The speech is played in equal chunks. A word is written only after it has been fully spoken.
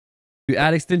To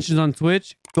add extensions on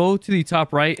Twitch, go to the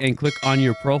top right and click on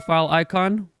your profile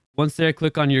icon. Once there,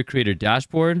 click on your creator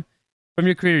dashboard. From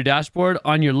your creator dashboard,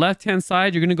 on your left-hand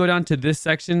side, you're going to go down to this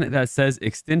section that says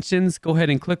extensions. Go ahead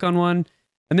and click on one.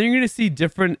 And then you're going to see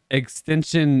different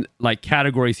extension like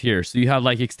categories here. So you have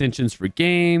like extensions for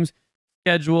games,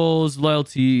 schedules,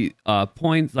 loyalty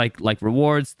points, like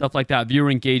rewards, stuff like that,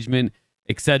 viewer engagement,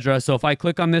 etc. So if I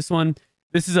click on this one,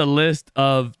 this is a list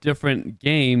of different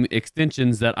game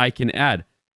extensions that I can add.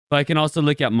 So I can also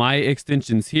look at my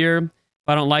extensions here. If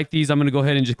I don't like these, I'm going to go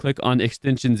ahead and just click on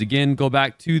extensions again, go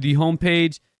back to the home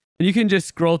page, and you can just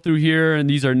scroll through here, and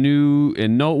these are new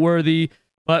and noteworthy.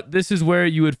 But this is where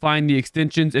you would find the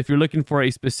extensions. If you're looking for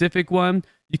a specific one,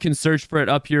 you can search for it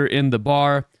up here in the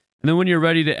bar. And then when you're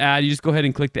ready to add, you just go ahead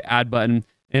and click the add button,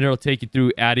 and it'll take you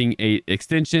through adding a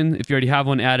extension. If you already have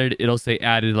one added, it'll say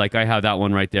added, like I have that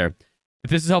one right there. If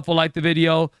this is helpful, like the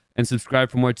video and subscribe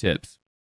for more tips.